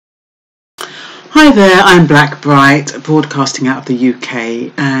Hi there, I'm Blackbright, broadcasting out of the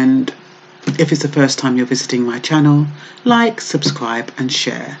UK, and if it's the first time you're visiting my channel, like, subscribe and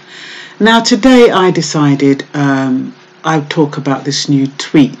share. Now today I decided I'd talk about this new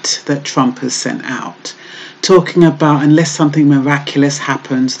tweet that Trump has sent out, talking about unless something miraculous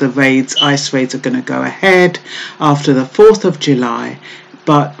happens, the ICE raids are going to go ahead after the 4th of July,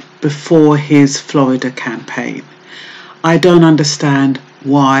 but before his Florida campaign. I don't understand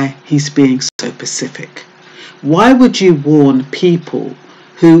why he's being so specific. Why would you warn people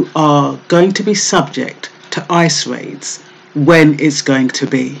who are going to be subject to ICE raids when it's going to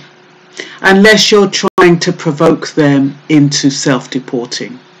be? Unless you're trying to provoke them into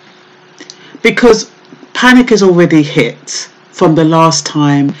self-deporting. Because panic is already hit from the last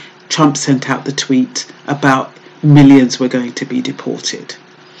time Trump sent out the tweet about millions were going to be deported.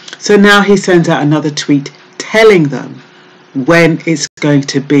 So now he sends out another tweet telling them when it's going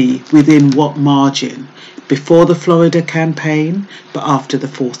to be, within what margin, before the Florida campaign, but after the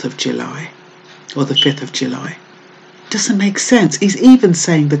 4th of July or the 5th of July. Doesn't make sense. He's even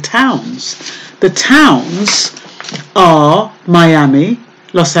saying the towns. The towns are Miami,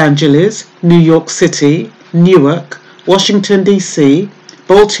 Los Angeles, New York City, Newark, Washington DC,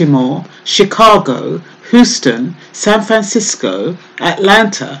 Baltimore, Chicago, Houston, San Francisco,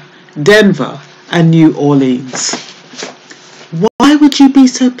 Atlanta, Denver, and New Orleans. Why would you be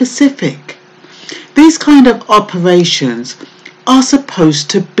so specific? These kind of operations are supposed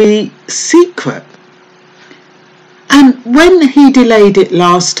to be secret. And when he delayed it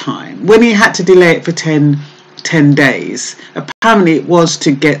last time, when he had to delay it for 10 days, apparently it was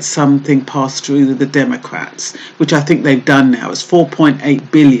to get something passed through the Democrats, which I think they've done now. It's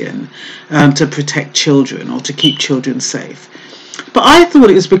 $4.8 billion to protect children or to keep children safe. But I thought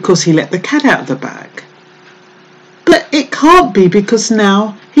it was because he let the cat out of the bag. But it can't be, because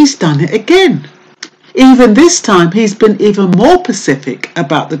now he's done it again. Even this time he's been even more specific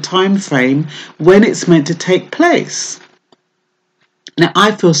about the time frame when it's meant to take place. Now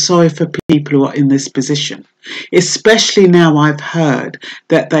I feel sorry for people who are in this position, especially now I've heard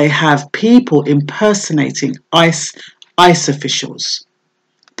that they have people impersonating ICE officials,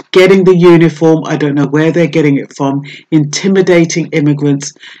 getting the uniform, I don't know where they're getting it from, intimidating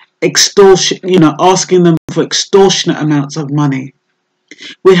immigrants, extortion, asking them for extortionate amounts of money.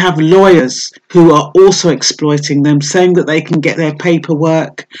 We have lawyers who are also exploiting them, saying that they can get their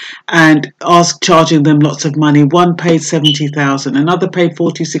paperwork and charging them lots of money. One paid $70,000, another paid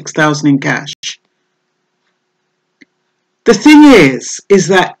 $46,000 in cash. The thing is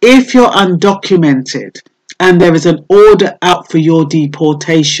that if you're undocumented and there is an order out for your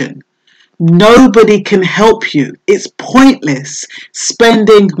deportation, nobody can help you. It's pointless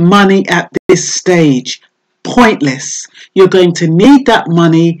spending money at this stage. Pointless. You're going to need that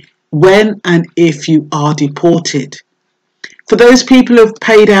money when and if you are deported. For those people who've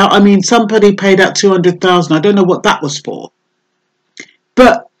paid out, somebody paid out $200,000. I don't know what that was for.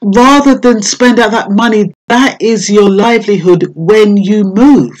 But rather than spend out that money, that is your livelihood when you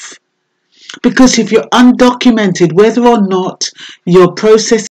move. Because if you're undocumented, whether or not your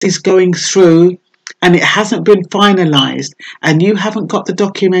process is going through and it hasn't been finalized and you haven't got the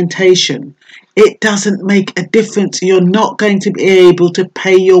documentation, it doesn't make a difference. You're not going to be able to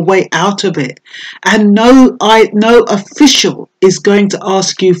pay your way out of it. And no official is going to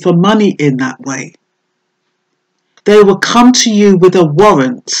ask you for money in that way. They will come to you with a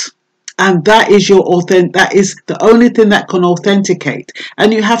warrant. And that is that is the only thing that can authenticate.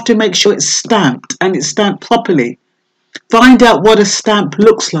 And you have to make sure it's stamped and it's stamped properly. Find out what a stamp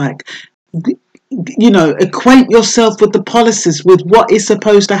looks like. Acquaint yourself with the policies, with what is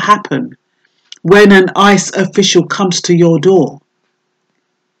supposed to happen when an ICE official comes to your door.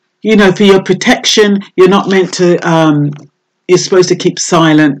 For your protection, you're not meant to, you're supposed to keep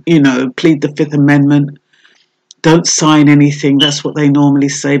silent, plead the Fifth Amendment. Don't sign anything. That's what they normally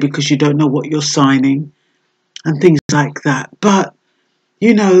say, because you don't know what you're signing and things like that. But,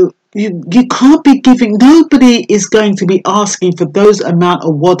 you can't be giving, nobody is going to be asking for those amount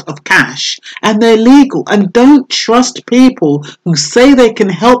of wad of cash, and they're legal. And don't trust people who say they can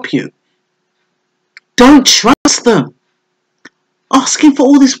help you. Don't trust them. Asking for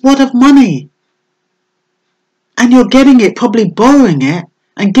all this wad of money. And you're getting it, probably borrowing it,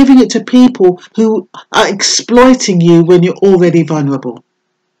 and giving it to people who are exploiting you when you're already vulnerable.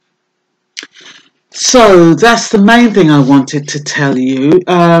 So that's the main thing I wanted to tell you.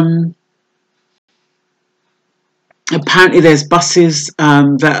 Apparently there's buses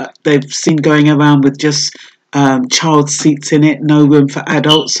that they've seen going around with just child seats in it, no room for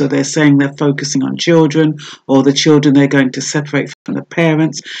adults. So they're saying they're focusing on children, or the children they're going to separate from the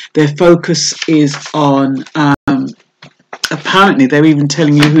parents. Their focus is on, apparently they're even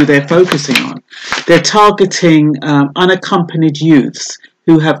telling you who they're focusing on. They're targeting unaccompanied youths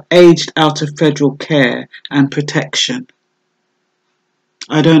who have aged out of federal care and protection.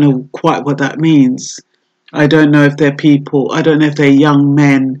 I don't know quite what that means. I don't know if they're people, I don't know if they're young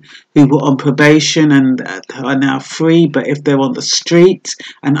men who were on probation and are now free, but if they're on the street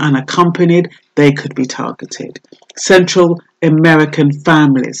and unaccompanied, they could be targeted. Central American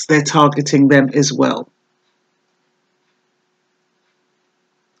families, they're targeting them as well.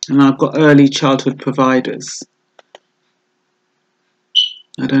 And I've got early childhood providers.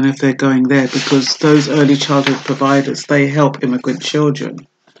 I don't know if they're going there, because those early childhood providers, they help immigrant children.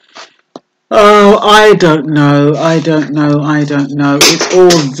 Oh, I don't know. It's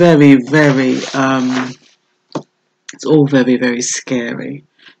all very, very scary.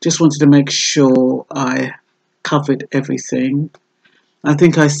 Just wanted to make sure I covered everything. I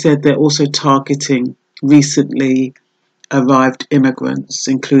think I said they're also targeting recently arrived immigrants,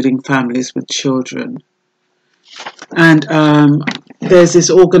 including families with children. And there's this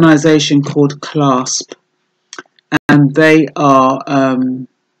organisation called CLASP, and they are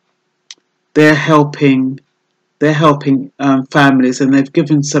they're helping families, and they've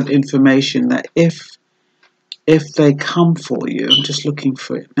given some information that if they come for you, I'm just looking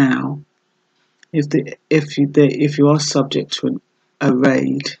for it now. If you are subject to a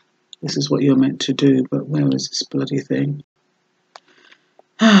raid, this is what you're meant to do. But where is this bloody thing?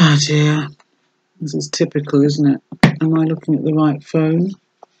 Ah, dear. This is typical, isn't it? Am I looking at the right phone?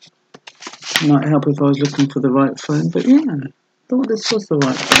 It might help if I was looking for the right phone, but yeah, I thought this was the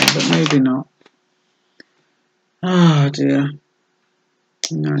right phone, but maybe not. Ah, dear.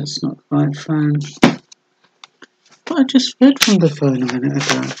 No, it's not the right phone. But I just read from the phone a minute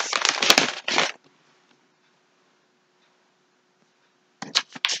ago.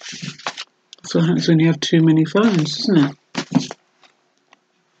 That's what happens when you have too many phones, isn't it?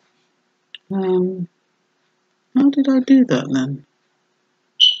 How did I do that then?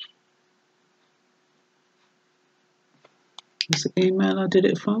 Was the email I did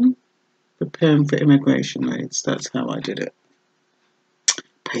it from? Preparing for immigration raids. That's how I did it.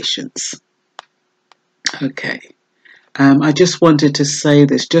 Patience. Okay. I just wanted to say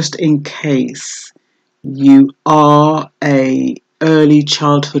this just in case you are a early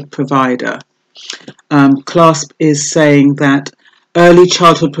childhood provider. CLASP is saying that early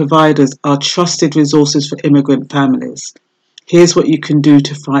childhood providers are trusted resources for immigrant families. Here's what you can do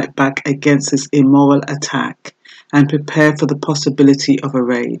to fight back against this immoral attack and prepare for the possibility of a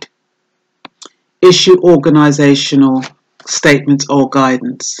raid. Issue organisational statements or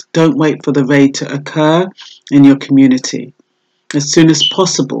guidance. Don't wait for the raid to occur in your community. As soon as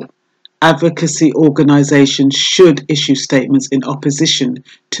possible, advocacy organisations should issue statements in opposition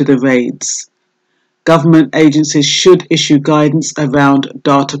to the raids. Government agencies should issue guidance around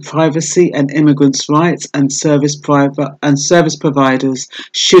data privacy and immigrants' rights, and service providers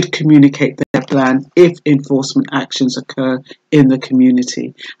should communicate their plan if enforcement actions occur in the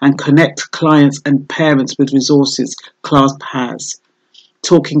community, and connect clients and parents with resources CLASP has.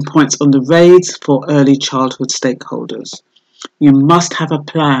 Talking points on the raids for early childhood stakeholders. You must have a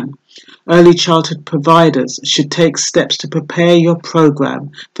plan. Early childhood providers should take steps to prepare your program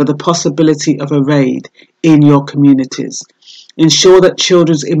for the possibility of a raid in your communities. Ensure that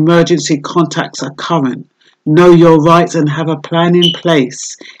children's emergency contacts are current. Know your rights and have a plan in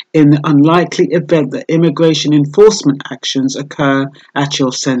place in the unlikely event that immigration enforcement actions occur at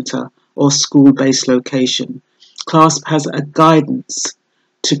your centre or school-based location. CLASP has a guidance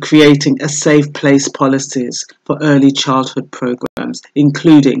to creating a safe place policies for early childhood programs,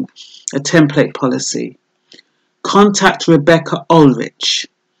 including a template policy. Contact Rebecca Ulrich.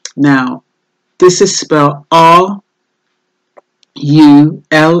 Now, this is spelled RULLRICH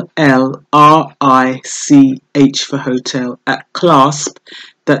for hotel at CLASP.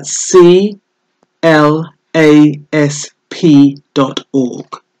 That's CLASP.org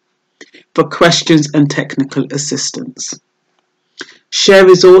for questions and technical assistance. Share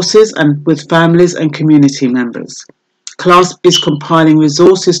resources and with families and community members. CLASP is compiling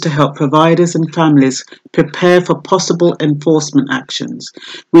resources to help providers and families prepare for possible enforcement actions.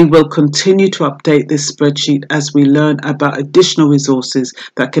 We will continue to update this spreadsheet as we learn about additional resources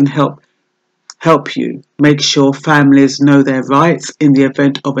that can help you make sure families know their rights in the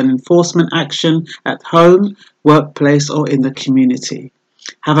event of an enforcement action at home, workplace, or in the community.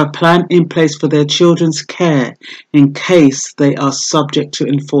 have a plan in place for their children's care in case they are subject to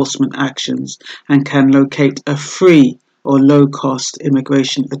enforcement actions, and can locate a free or low-cost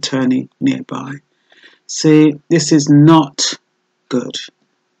immigration attorney nearby. See, this is not good.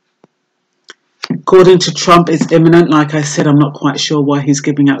 According to Trump, it's imminent. Like I said, I'm not quite sure why he's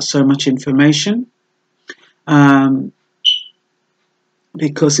giving out so much information.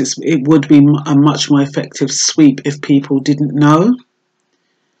 Because it would be a much more effective sweep if people didn't know.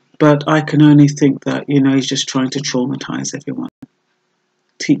 But I can only think that, he's just trying to traumatize everyone,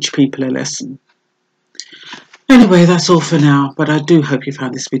 teach people a lesson. Anyway, that's all for now, but I do hope you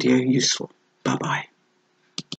found this video useful. Bye-bye.